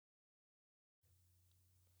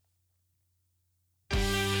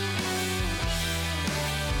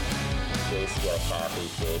get a coffee,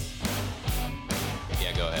 please?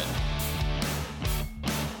 Yeah, go ahead.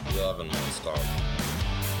 11 minutes gone.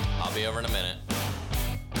 I'll be over in a minute.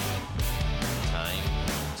 Time,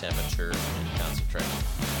 temperature, and concentration.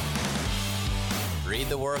 Read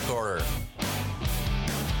the work order.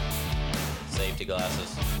 Safety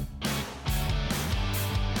glasses.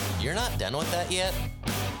 You're not done with that yet?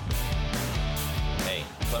 Hey,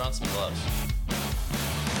 put on some gloves.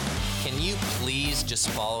 Can you please just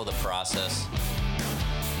follow the process?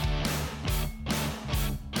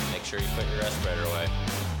 Make sure you put your respirator away.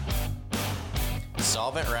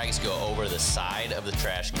 Solvent rags go over the side of the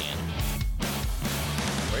trash can.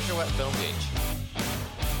 Where's your wet film gauge?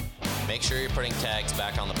 Make sure you're putting tags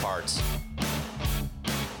back on the parts.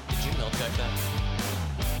 Did you milk check that?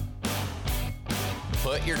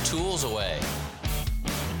 Put your tools away.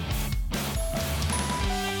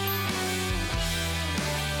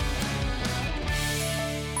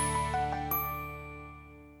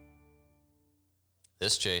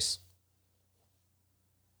 This Chase.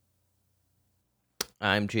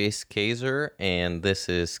 I'm Jace Kaiser, and this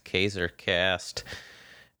is KaiserCast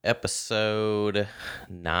episode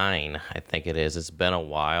 9, I think it is. It's been a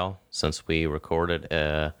while since we recorded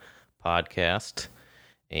a podcast,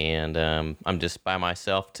 and I'm just by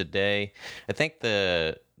myself today. I think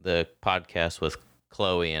the podcast with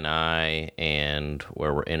Chloe and I, and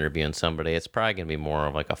where we're interviewing somebody, it's probably going to be more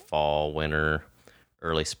of like a fall, winter,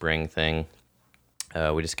 early spring thing.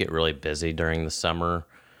 We just get really busy during the summer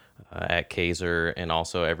at Kaiser, and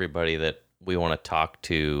also everybody that we want to talk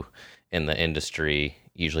to in the industry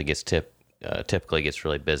usually gets typically gets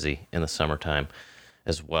really busy in the summertime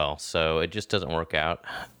as well. So it just doesn't work out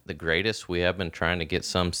the greatest. We have been trying to get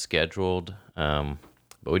some scheduled, but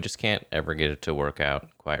we just can't ever get it to work out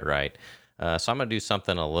quite right. So I'm going to do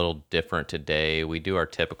something a little different today. We do our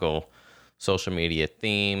typical social media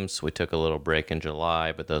themes. We took a little break in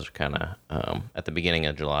July, but those are kind of at the beginning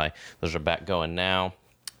of July. Those are back going now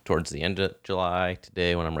towards the end of July.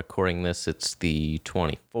 Today, when I'm recording this, it's the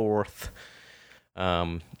 24th.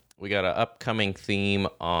 We got an upcoming theme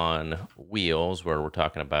on wheels where we're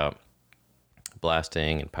talking about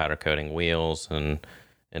blasting and powder coating wheels and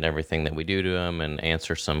everything that we do to them, and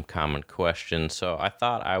answer some common questions. So I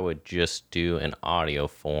thought I would just do an audio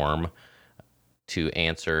form to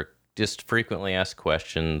answer just frequently asked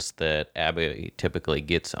questions that Abby typically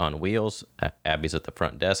gets on wheels. Abby's at the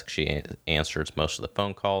front desk. She answers most of the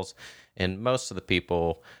phone calls, and most of the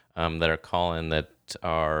people that are calling that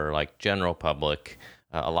are like general public,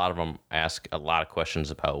 a lot of them ask a lot of questions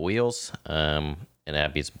about wheels, and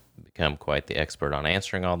Abby's become quite the expert on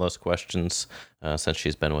answering all those questions since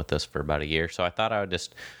she's been with us for about a year. So I thought I would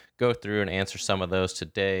just go through and answer some of those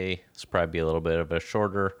today. It's probably be a little bit of a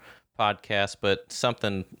shorter podcast, but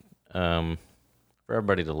something for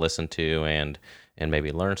everybody to listen to and maybe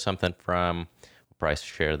learn something from. We'll probably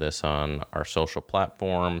share this on our social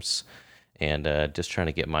platforms, and just trying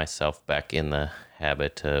to get myself back in the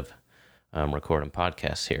habit of recording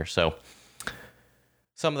podcasts here. So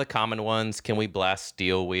some of the common ones: can we blast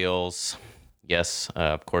steel wheels? Yes,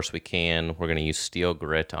 of course we can. We're going to use steel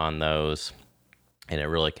grit on those, and it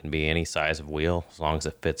really can be any size of wheel as long as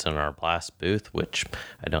it fits in our blast booth, which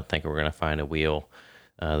I don't think we're going to find a wheel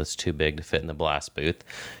that's too big to fit in the blast booth.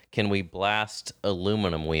 Can we blast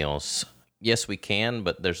aluminum wheels? Yes, we can,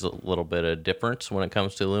 but there's a little bit of difference when it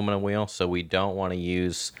comes to aluminum wheels. So we don't want to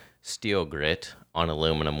use steel grit on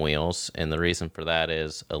aluminum wheels. And the reason for that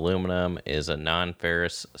is aluminum is a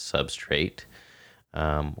non-ferrous substrate,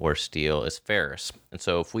 where steel is ferrous. And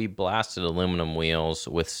so if we blasted aluminum wheels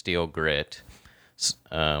with steel grit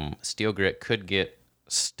could get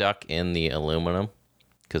stuck in the aluminum,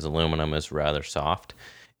 because aluminum is rather soft,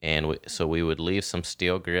 and so we would leave some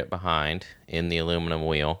steel grit behind in the aluminum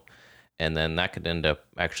wheel, and then that could end up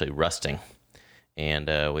actually rusting, and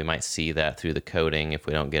we might see that through the coating if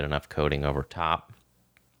we don't get enough coating over top.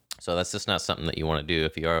 So that's just not something that you want to do.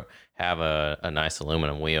 If you have a nice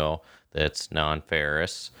aluminum wheel that's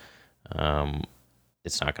non-ferrous,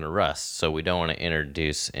 it's not going to rust, so we don't want to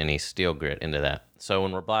introduce any steel grit into that. So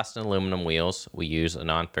when we're blasting aluminum wheels, we use a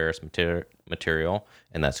non-ferrous material,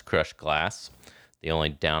 and that's crushed glass. The only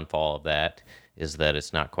downfall of that is that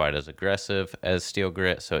it's not quite as aggressive as steel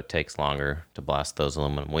grit, so it takes longer to blast those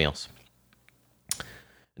aluminum wheels.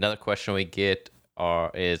 Another question we get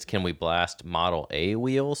is, can we blast Model A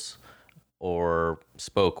wheels or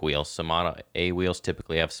spoke wheels? So Model A wheels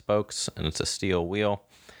typically have spokes, and it's a steel wheel.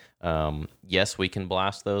 Yes, we can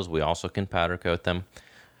blast those. We also can powder coat them.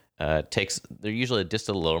 They're usually just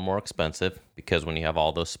a little more expensive, because when you have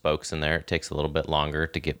all those spokes in there, it takes a little bit longer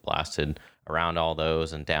to get blasted around all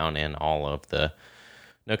those and down in all of the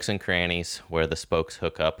nooks and crannies where the spokes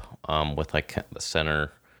hook up with like the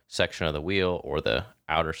center section of the wheel or the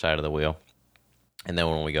outer side of the wheel. And then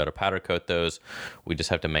when we go to powder coat those, we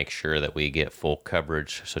just have to make sure that we get full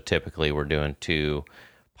coverage. So typically we're doing 2,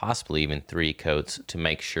 possibly even 3 coats to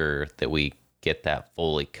make sure that we get that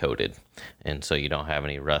fully coated. And so you don't have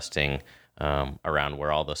any rusting around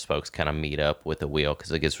where all the spokes kind of meet up with the wheel, because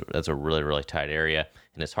that's a really, really tight area.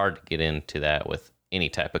 And it's hard to get into that with any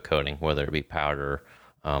type of coating, whether it be powder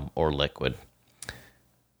or liquid.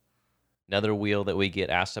 Another wheel that we get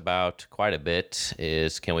asked about quite a bit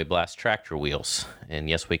is, can we blast tractor wheels? And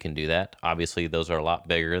yes, we can do that. Obviously, those are a lot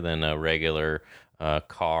bigger than a regular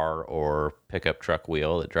car or pickup truck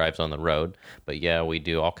wheel that drives on the road. But yeah, we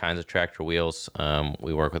do all kinds of tractor wheels.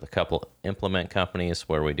 We work with a couple implement companies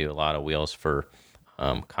where we do a lot of wheels for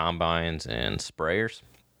combines and sprayers.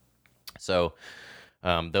 So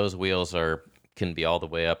those wheels can be all the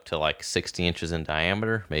way up to like 60 inches in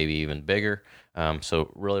diameter, maybe even bigger.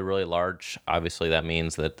 So really, really large. Obviously, that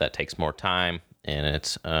means that takes more time and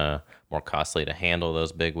it's more costly to handle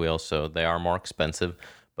those big wheels. So they are more expensive.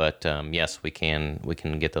 But yes, we can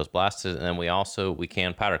get those blasted, and then we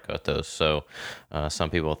can powder coat those. So some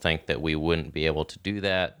people think that we wouldn't be able to do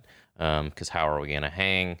that because how are we going to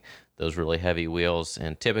hang those really heavy wheels?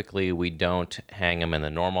 And typically we don't hang them in the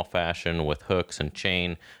normal fashion with hooks and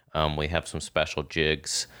chain. We have some special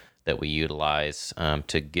jigs that we utilize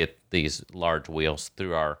to get these large wheels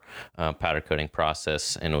through our powder coating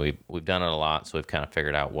process, and we've done it a lot, so we've kind of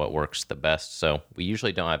figured out what works the best. So we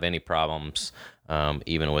usually don't have any problems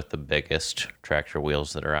even with the biggest tractor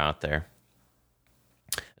wheels that are out there.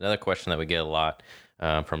 Another question that we get a lot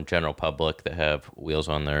from general public that have wheels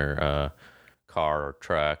on their car or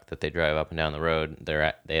truck that they drive up and down the road,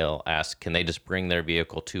 they'll ask, can they just bring their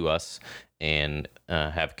vehicle to us and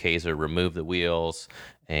have Kaiser remove the wheels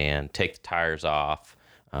and take the tires off,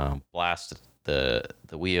 blast the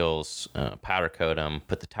wheels, powder coat them,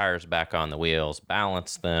 put the tires back on the wheels,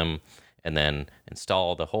 balance them, and then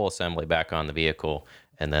install the whole assembly back on the vehicle,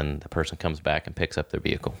 and then the person comes back and picks up their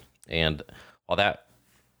vehicle. And while that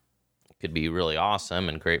could be really awesome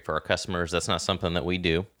and great for our customers, that's not something that we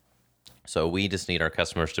do. So we just need our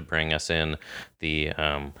customers to bring us in the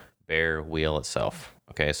bare wheel itself.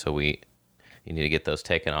 Okay, so you need to get those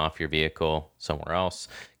taken off your vehicle somewhere else,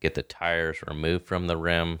 get the tires removed from the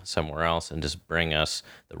rim somewhere else, and just bring us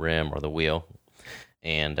the rim or the wheel.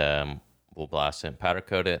 And we'll blast it and powder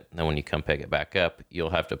coat it. And then when you come pick it back up,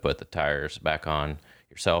 you'll have to put the tires back on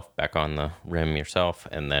yourself, back on the rim yourself,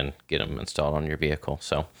 and then get them installed on your vehicle.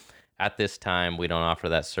 So at this time, we don't offer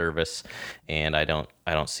that service, and I don't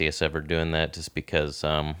see us ever doing that just because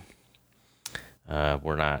we're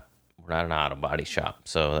not an auto body shop.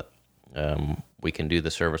 So we can do the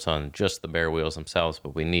service on just the bare wheels themselves,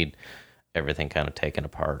 but we need everything kind of taken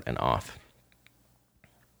apart and off.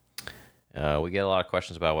 We get a lot of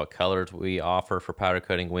questions about what colors we offer for powder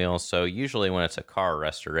coating wheels. So usually when it's a car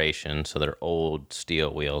restoration, so they're old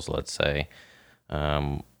steel wheels, let's say,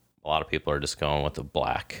 a lot of people are just going with the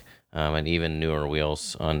black. And even newer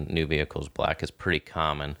wheels on new vehicles, black is pretty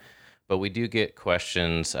common. But we do get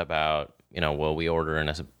questions about, will we order in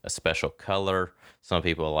a special color? Some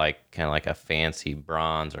people like kind of like a fancy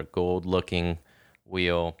bronze or gold looking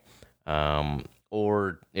wheel.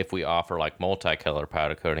 Or if we offer like multicolor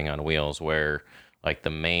powder coating on wheels where like the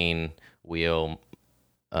main wheel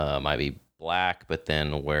might be black, but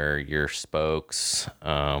then where your spokes,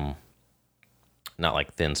 not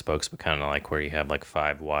like thin spokes, but kind of like where you have like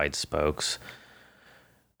 5 wide spokes.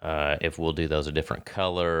 If we'll do those a different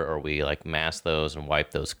color, or we like mask those and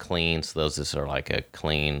wipe those clean, so those just are like a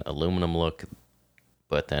clean aluminum look,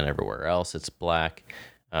 but then everywhere else it's black.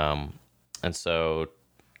 And so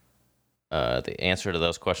the answer to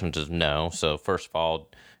those questions is no. So first of all,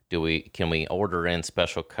 can we order in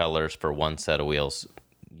special colors for one set of wheels?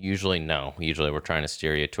 Usually no. Usually we're trying to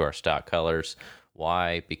steer you to our stock colors.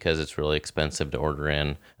 Why? Because it's really expensive to order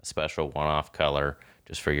in a special one-off color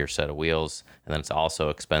just for your set of wheels. And then it's also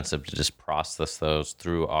expensive to just process those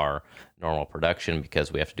through our normal production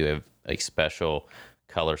because we have to do a special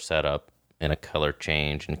color setup and a color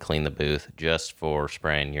change and clean the booth just for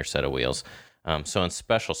spraying your set of wheels. So in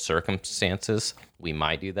special circumstances, we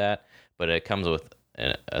might do that, but it comes with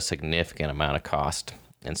a significant amount of cost.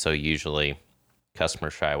 And so usually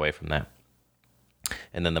customers shy away from that.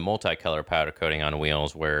 And then the multicolor powder coating on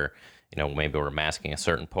wheels where, maybe we're masking a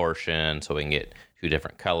certain portion so we can get 2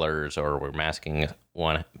 different colors, or we're masking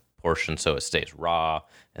one portion so it stays raw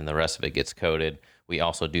and the rest of it gets coated. We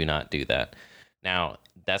also do not do that. Now,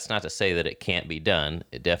 that's not to say that it can't be done.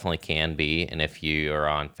 It definitely can be. And if you are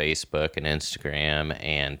on Facebook and Instagram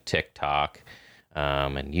and TikTok,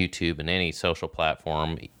 and YouTube and any social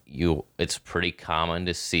platform, it's pretty common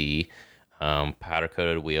to see powder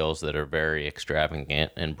coated wheels that are very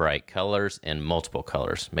extravagant and bright colors and multiple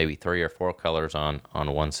colors, maybe 3 or 4 colors on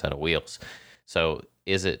one set of wheels. So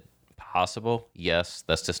is it possible? Yes.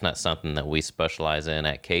 That's just not something that we specialize in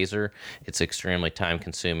at Kaiser. It's extremely time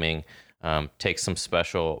consuming. Takes some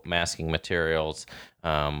special masking materials,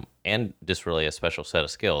 and just really a special set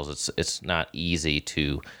of skills. It's not easy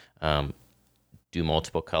to do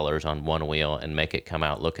multiple colors on one wheel and make it come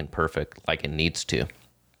out looking perfect like it needs to.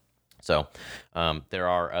 So there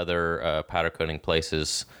are other powder coating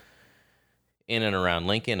places in and around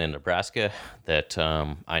Lincoln and Nebraska that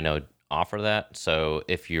I know offer that. So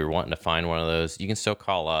if you're wanting to find one of those, you can still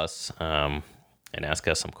call us and ask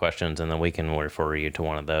us some questions, and then we can refer you to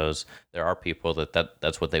one of those. There are people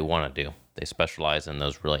that's what they want to do. They specialize in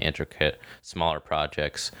those really intricate, smaller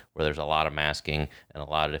projects where there's a lot of masking and a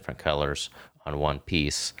lot of different colors on one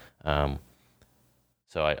piece.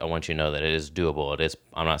 So I want you to know that it is doable.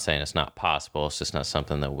 I'm not saying it's not possible. It's just not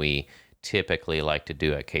something that we typically like to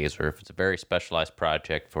do at Kaiser. If it's a very specialized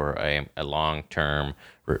project for a long-term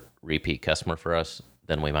repeat customer for us,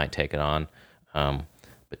 then we might take it on.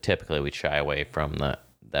 But typically we shy away from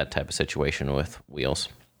that type of situation with wheels.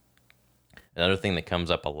 Another thing that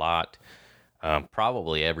comes up a lot,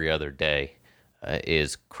 probably every other day,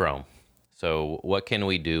 is chrome. So what can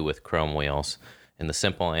we do with chrome wheels? And the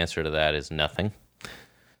simple answer to that is nothing.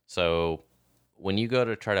 So when you go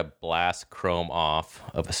to try to blast chrome off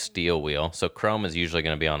of a steel wheel, so chrome is usually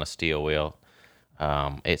going to be on a steel wheel.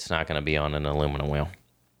 It's not going to be on an aluminum wheel.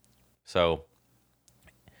 So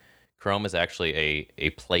chrome is actually a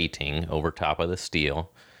plating over top of the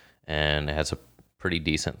steel, and it has a pretty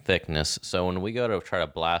decent thickness. So when we go to try to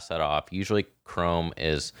blast that off, usually chrome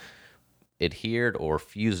is adhered or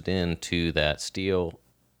fused into that steel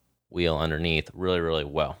wheel underneath really, really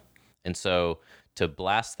well. And so to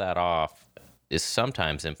blast that off is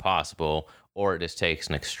sometimes impossible, or it just takes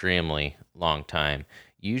an extremely long time.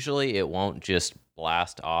 Usually it won't just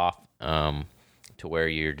blast off to where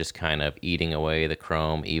you're just kind of eating away the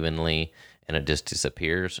chrome evenly and it just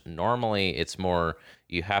disappears. Normally it's more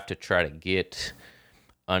you have to try to get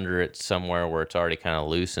under it somewhere where it's already kind of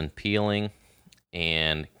loose and peeling,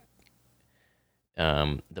 and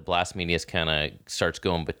the blast media kind of starts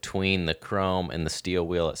going between the chrome and the steel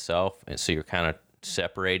wheel itself, and so you're kind of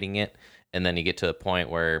separating it, and then you get to the point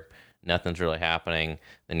where nothing's really happening.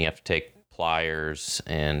 Then you have to take pliers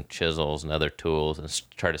and chisels and other tools and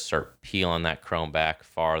try to start peeling that chrome back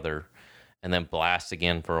farther, and then blast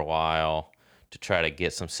again for a while to try to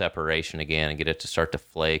get some separation again and get it to start to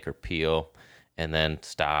flake or peel, and then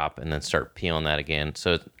stop and then start peeling that again.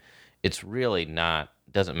 So it's really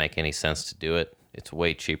doesn't make any sense to do it. It's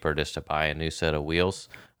way cheaper just to buy a new set of wheels.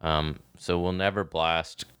 So we'll never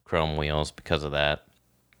blast chrome wheels because of that.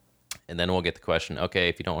 And then we'll get the question, okay,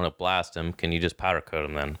 if you don't want to blast them, can you just powder coat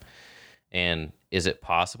them then? And is it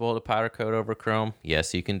possible to powder coat over chrome?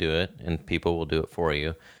 Yes, you can do it, and people will do it for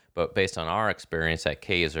you. But based on our experience at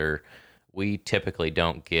Kaiser, we typically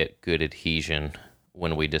don't get good adhesion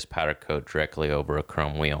when we just powder coat directly over a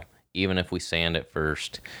chrome wheel. Even if we sand it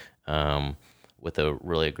first with a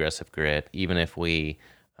really aggressive grit, even if we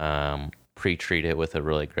pre-treat it with a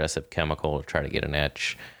really aggressive chemical to try to get an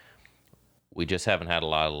etch, we just haven't had a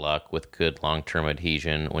lot of luck with good long-term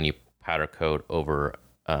adhesion when you powder coat over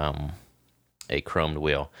a chromed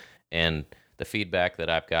wheel. And the feedback that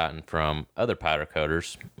I've gotten from other powder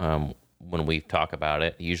coaters when we talk about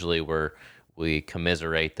it, usually we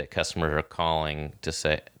commiserate that customers are calling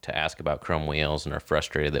to ask about chrome wheels and are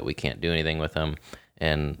frustrated that we can't do anything with them.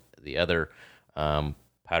 And the other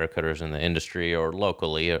powder coaters in the industry or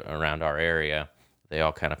locally around our area, they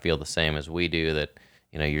all kind of feel the same as we do, that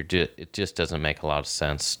it just doesn't make a lot of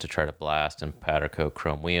sense to try to blast and powder coat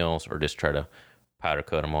chrome wheels or just try to powder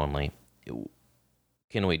coat them only.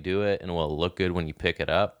 Can we do it and will it look good when you pick it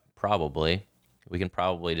up? Probably. We can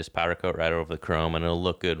probably just powder coat right over the chrome and it'll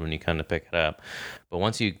look good when you come to pick it up. But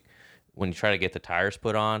when you try to get the tires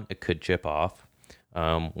put on, it could chip off.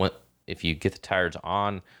 If you get the tires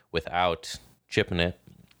on without chipping it,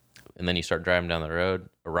 and then you start driving down the road,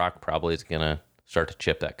 a rock probably is going to start to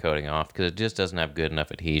chip that coating off because it just doesn't have good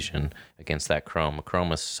enough adhesion against that chrome.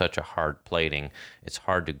 Chrome is such a hard plating. It's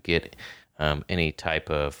hard to get any type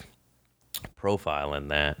of profile in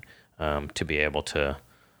that to be able to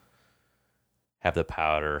have the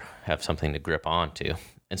powder have something to grip onto.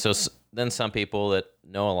 And so then some people that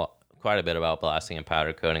know quite a bit about blasting and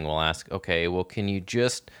powder coating will ask, okay, well, can you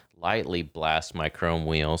just lightly blast my chrome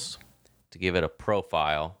wheels to give it a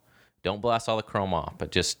profile? Don't blast all the chrome off, but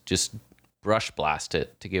just brush blast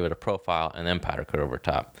it to give it a profile and then powder coat over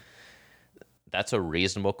top? That's a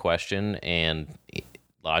reasonable question, and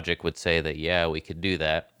logic would say that, yeah, we could do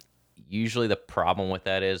that. Usually the problem with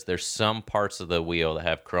that is there's some parts of the wheel that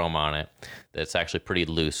have chrome on it that's actually pretty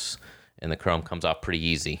loose, and the chrome comes off pretty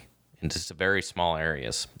easy in just very small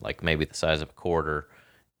areas, like maybe the size of a quarter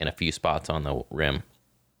in a few spots on the rim.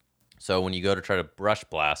 So when you go to try to brush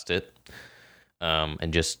blast it,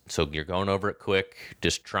 and just so you're going over it quick,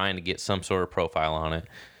 just trying to get some sort of profile on it,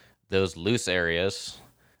 those loose areas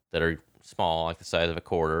that are small, like the size of a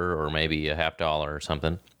quarter or maybe a $50 or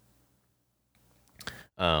something,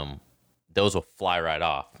 those will fly right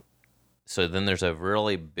off. So then there's a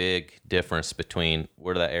really big difference between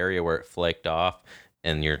where the area where it flaked off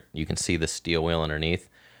and you can see the steel wheel underneath,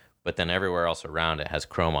 but then everywhere else around it has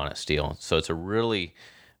chrome on it, steel. So it's a really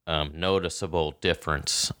noticeable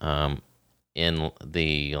difference in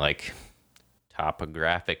the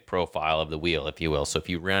topographic profile of the wheel, if you will. So if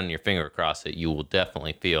you run your finger across it, you will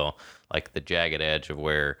definitely feel like the jagged edge of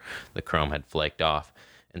where the chrome had flaked off.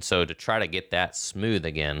 And so to try to get that smooth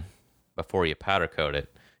again before you powder coat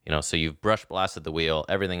it, so you've brush blasted the wheel,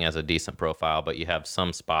 everything has a decent profile, but you have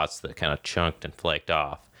some spots that kind of chunked and flaked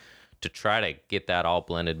off. To try to get that all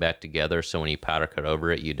blended back together so when you powder coat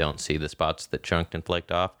over it, you don't see the spots that chunked and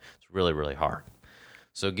flaked off, it's really, really hard.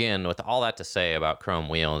 So again, with all that to say about chrome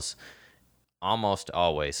wheels, almost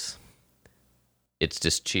always it's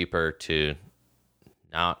just cheaper to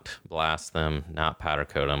not blast them, not powder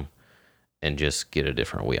coat them, and just get a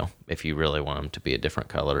different wheel if you really want them to be a different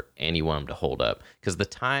color and you want them to hold up. Because the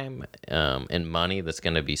time and money that's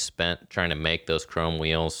going to be spent trying to make those chrome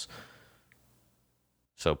wheels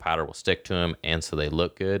so powder will stick to them and so they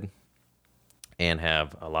look good and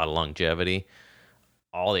have a lot of longevity,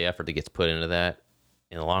 all the effort that gets put into that,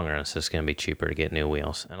 in the long run, it's just going to be cheaper to get new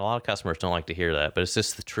wheels. And a lot of customers don't like to hear that, but it's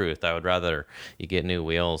just the truth. I would rather you get new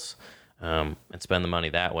wheels and spend the money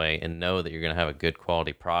that way and know that you're going to have a good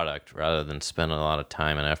quality product rather than spend a lot of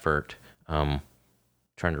time and effort trying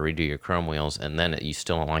to redo your chrome wheels and then you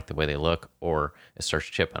still don't like the way they look or it starts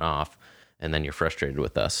chipping off and then you're frustrated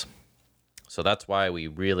with us. So that's why we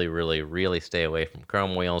really, really, really stay away from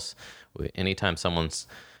chrome wheels. Anytime someone's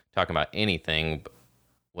talking about anything,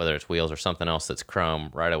 whether it's wheels or something else that's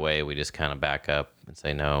chrome, right away we just kind of back up and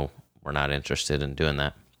say, no, we're not interested in doing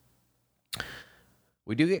that.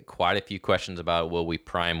 We do get quite a few questions about will we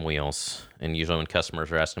prime wheels, and usually when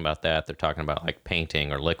customers are asking about that, they're talking about like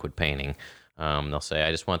painting or liquid painting. They'll say,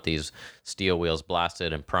 I just want these steel wheels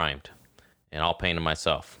blasted and primed, and I'll paint them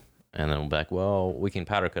myself. And then we'll be like, well, we can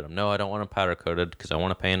powder coat them. No, I don't want them powder coated because I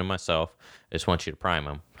want to paint them myself. I just want you to prime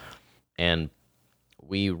them. And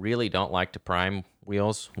we really don't like to prime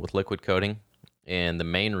wheels with liquid coating. And the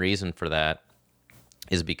main reason for that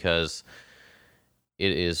is because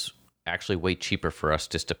it is actually way cheaper for us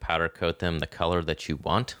just to powder coat them the color that you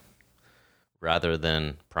want rather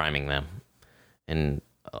than priming them. And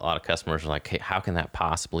a lot of customers are like, hey, how can that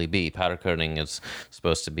possibly be? Powder coating is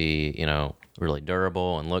supposed to be, really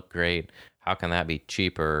durable and look great. How can that be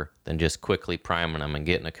cheaper than just quickly priming them and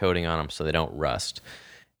getting a coating on them so they don't rust?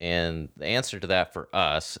 And the answer to that for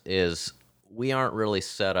us is we aren't really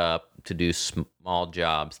set up to do small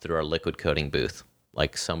jobs through our liquid coating booth,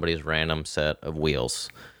 like somebody's random set of wheels,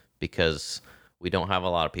 because we don't have a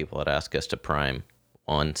lot of people that ask us to prime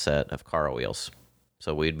one set of car wheels.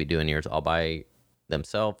 So we'd be doing yours all by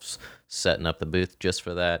themselves, setting up the booth just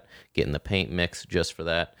for that, getting the paint mix just for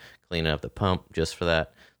that, cleaning up the pump just for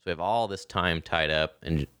that. So we have all this time tied up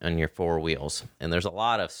on your four wheels. And there's a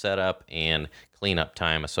lot of setup and cleanup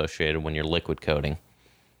time associated when you're liquid coating.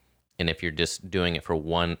 And if you're just doing it for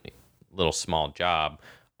one little small job,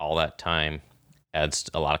 all that time adds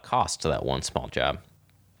a lot of cost to that one small job.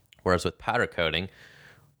 Whereas with powder coating,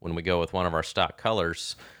 when we go with one of our stock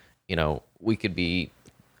colors, we could be,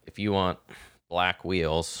 if you want black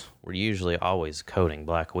wheels, we're usually always coating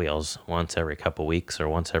black wheels once every couple weeks or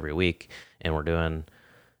once every week, and we're doing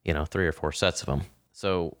 3 or 4 sets of them.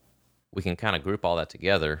 So we can kind of group all that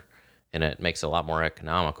together and it makes it a lot more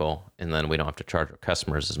economical, and then we don't have to charge our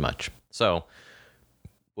customers as much. So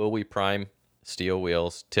will we prime steel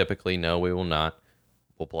wheels? Typically, no, we will not.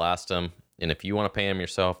 We'll blast them, and if you want to paint them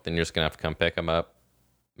yourself, then you're just going to have to come pick them up,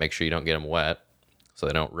 make sure you don't get them wet so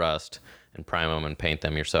they don't rust, and prime them and paint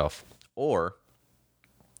them yourself. Or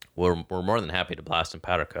we're more than happy to blast and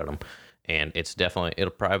powder coat them, and it'll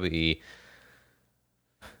probably be,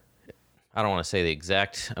 I don't want to say the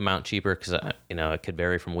exact amount cheaper because it could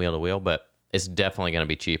vary from wheel to wheel, but it's definitely going to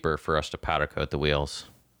be cheaper for us to powder coat the wheels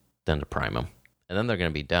than to prime them. And then they're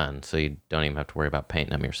going to be done, so you don't even have to worry about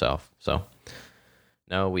painting them yourself. So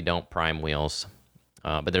no, we don't prime wheels.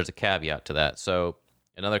 But there's a caveat to that. So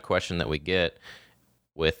another question that we get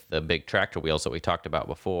with the big tractor wheels that we talked about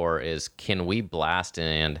before is, can we blast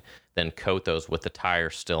and then coat those with the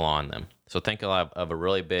tires still on them? So think of a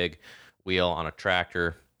really big wheel on a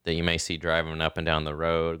tractor that you may see driving up and down the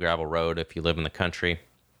road, gravel road, if you live in the country.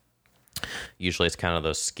 Usually it's kind of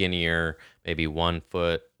those skinnier, maybe 1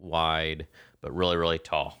 foot wide, but really, really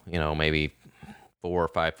tall, maybe 4 or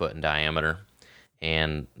 5 foot in diameter.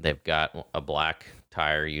 And they've got a black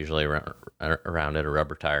tire, usually around it, a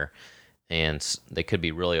rubber tire. And they could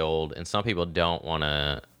be really old. And some people don't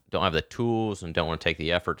have the tools and don't want to take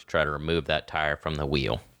the effort to try to remove that tire from the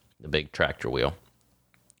wheel, the big tractor wheel.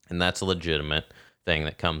 And that's a legitimate thing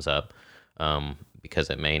that comes up because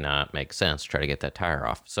it may not make sense to try to get that tire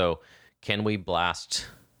off. So can we blast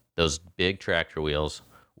those big tractor wheels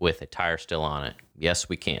with a tire still on it? Yes,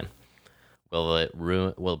 we can.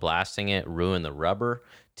 Will blasting it ruin the rubber?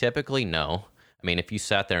 Typically, no. I mean, if you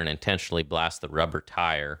sat there and intentionally blast the rubber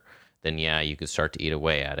tire, then yeah, you could start to eat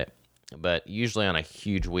away at it. But usually on a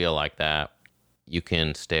huge wheel like that, you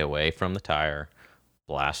can stay away from the tire,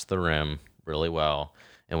 blast the rim really well.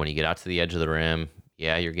 And when you get out to the edge of the rim,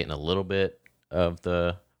 yeah, you're getting a little bit of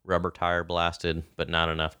the rubber tire blasted, but not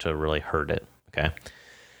enough to really hurt it, okay?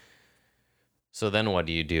 So then what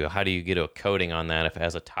do you do? How do you get a coating on that if it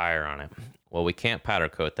has a tire on it? Well, we can't powder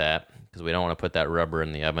coat that because we don't want to put that rubber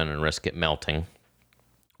in the oven and risk it melting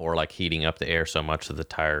or like heating up the air so much that the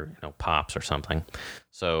tire pops or something.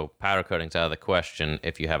 So powder coating's out of the question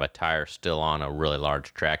if you have a tire still on a really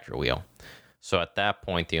large tractor wheel. So at that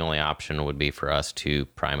point, the only option would be for us to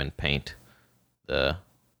prime and paint the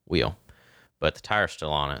wheel, but the tire's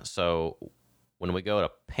still on it. So when we go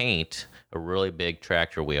to paint a really big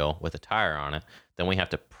tractor wheel with a tire on it, then we have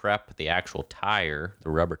to prep the actual tire, the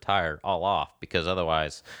rubber tire, all off, because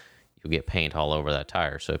otherwise you'll get paint all over that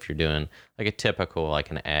tire. So if you're doing like a typical,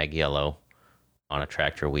 like an ag yellow on a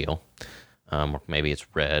tractor wheel, or maybe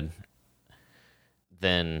it's red,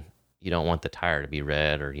 then you don't want the tire to be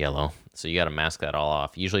red or yellow. So you got to mask that all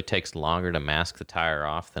off. It usually takes longer to mask the tire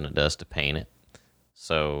off than it does to paint it.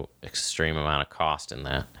 So extreme amount of cost in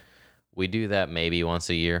that. We do that maybe once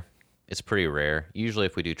a year. It's pretty rare. Usually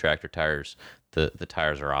if we do tractor tires, the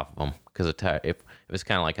tires are off of them, because if it's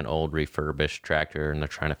kind of like an old refurbished tractor and they're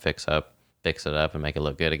trying to fix it up and make it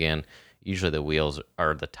look good again, usually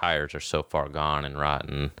the tires are so far gone and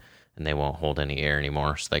rotten and they won't hold any air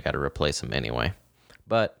anymore, so they got to replace them anyway.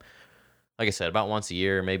 But like I said, about once a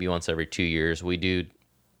year, maybe once every 2 years, we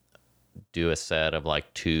do a set of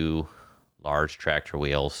like 2 large tractor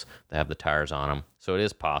wheels that have the tires on them. So it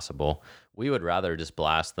is possible. We would rather just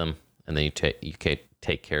blast them, and then you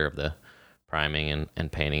take care of the priming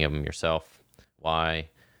and painting of them yourself. Why?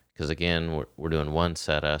 Because again, we're doing one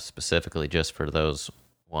setup specifically just for those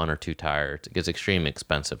 1 or 2 tires. It gets extremely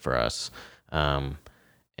expensive for us, and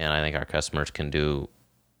I think our customers can do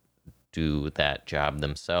that job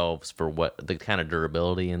themselves for what the kind of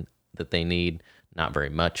durability that they need. Not very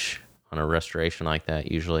much on a restoration like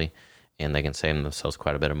that usually, and they can save themselves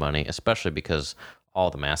quite a bit of money, especially because all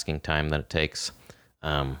the masking time that it takes.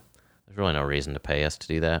 There's really no reason to pay us to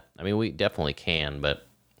do that. I mean, we definitely can, but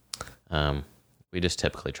we just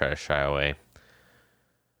typically try to shy away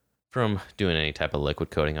from doing any type of liquid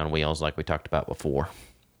coating on wheels like we talked about before.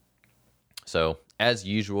 So as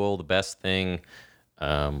usual, the best thing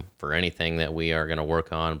for anything that we are going to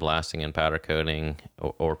work on, blasting and powder coating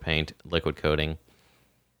or paint liquid coating,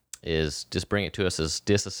 is just bring it to us as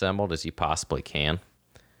disassembled as you possibly can,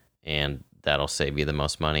 and that'll save you the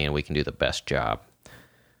most money and we can do the best job.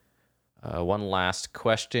 One last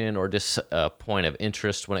question or just a point of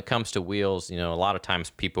interest when it comes to wheels. A lot of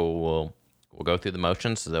times people will go through the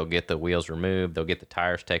motions, so they'll get the wheels removed, they'll get the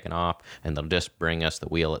tires taken off, and they'll just bring us the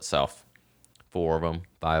wheel itself. 4 of them,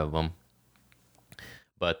 5 of them.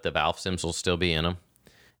 But the valve stems will still be in them,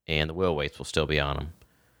 and the wheel weights will still be on them.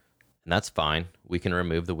 And that's fine. We can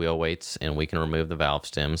remove the wheel weights, and we can remove the valve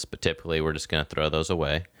stems, but typically we're just going to throw those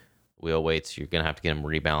away. Wheel weights, you're going to have to get them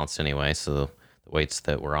rebalanced anyway, so the weights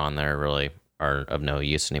that were on there really are of no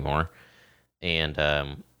use anymore. And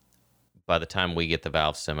by the time we get the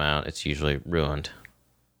valve stem out, it's usually ruined.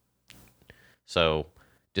 So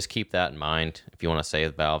just keep that in mind. If you want to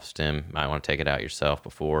save the valve stem, you might want to take it out yourself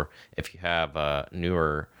before. If you have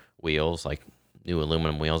newer wheels, like new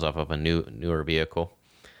aluminum wheels off of a newer vehicle,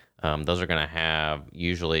 those are going to have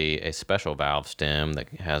usually a special valve stem that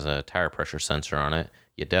has a tire pressure sensor on it.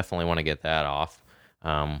 You definitely want to get that off.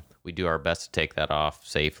 We do our best to take that off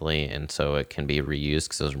safely, and so it can be reused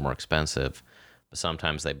because those are more expensive. But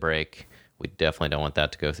sometimes they break. We definitely don't want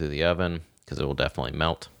that to go through the oven because it will definitely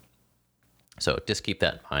melt. So just keep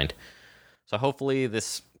that in mind. So hopefully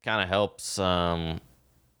this kind of helps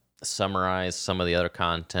summarize some of the other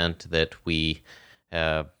content that we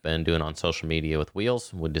have been doing on social media with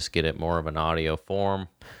Wheels. We'll just get it more of an audio form.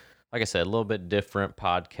 Like I said, a little bit different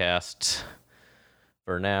podcast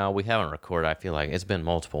for now. We haven't recorded, I feel like it's been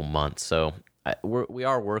multiple months. So we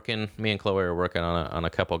are working, me and Chloe are working on a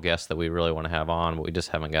couple guests that we really want to have on, but we just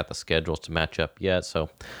haven't got the schedules to match up yet. So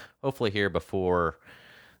hopefully here before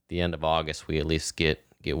the end of August, we at least get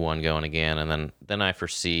one going again. And then I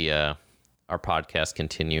foresee our podcast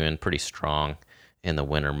continuing pretty strong in the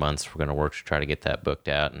winter months. We're going to work to try to get that booked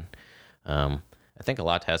out. And I think a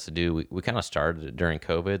lot has to do, we kind of started it during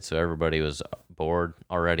COVID, so everybody was bored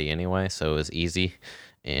already anyway, so it was easy,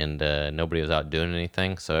 and nobody was out doing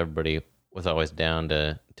anything, so everybody was always down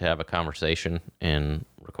to have a conversation and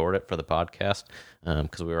record it for the podcast,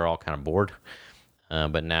 because we were all kind of bored.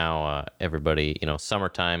 But now everybody,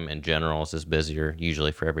 summertime in general is just busier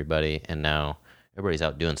usually for everybody, and now everybody's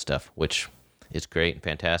out doing stuff, which is great and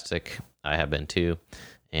fantastic. I have been too,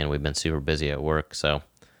 and we've been super busy at work, so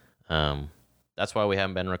that's why we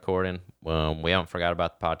haven't been recording. We haven't forgot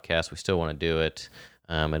about the podcast. We still want to do it.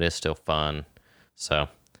 It is still fun. So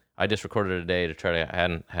I just recorded today to try to, I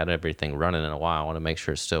hadn't had everything running in a while. I want to make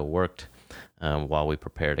sure it still worked while we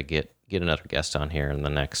prepare to get another guest on here in the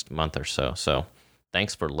next month or so. So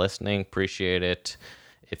thanks for listening. Appreciate it.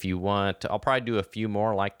 If you want, I'll probably do a few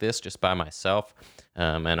more like this just by myself.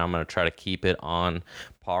 And I'm going to try to keep it on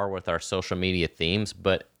par with our social media themes.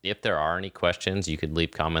 But if there are any questions, you could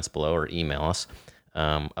leave comments below or email us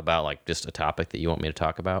about like just a topic that you want me to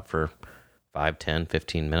talk about for 5, 10,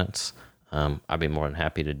 15 minutes. I'd be more than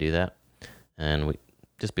happy to do that. And we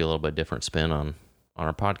just be a little bit different spin on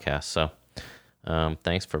our podcast. So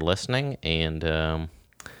thanks for listening, and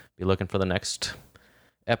be looking for the next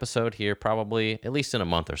episode here probably at least in a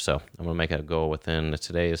month or so. I'm going to make it a goal within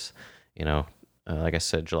today's, like I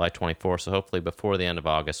said, July 24th. So hopefully before the end of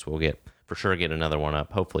August, we'll get another one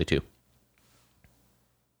up, hopefully 2.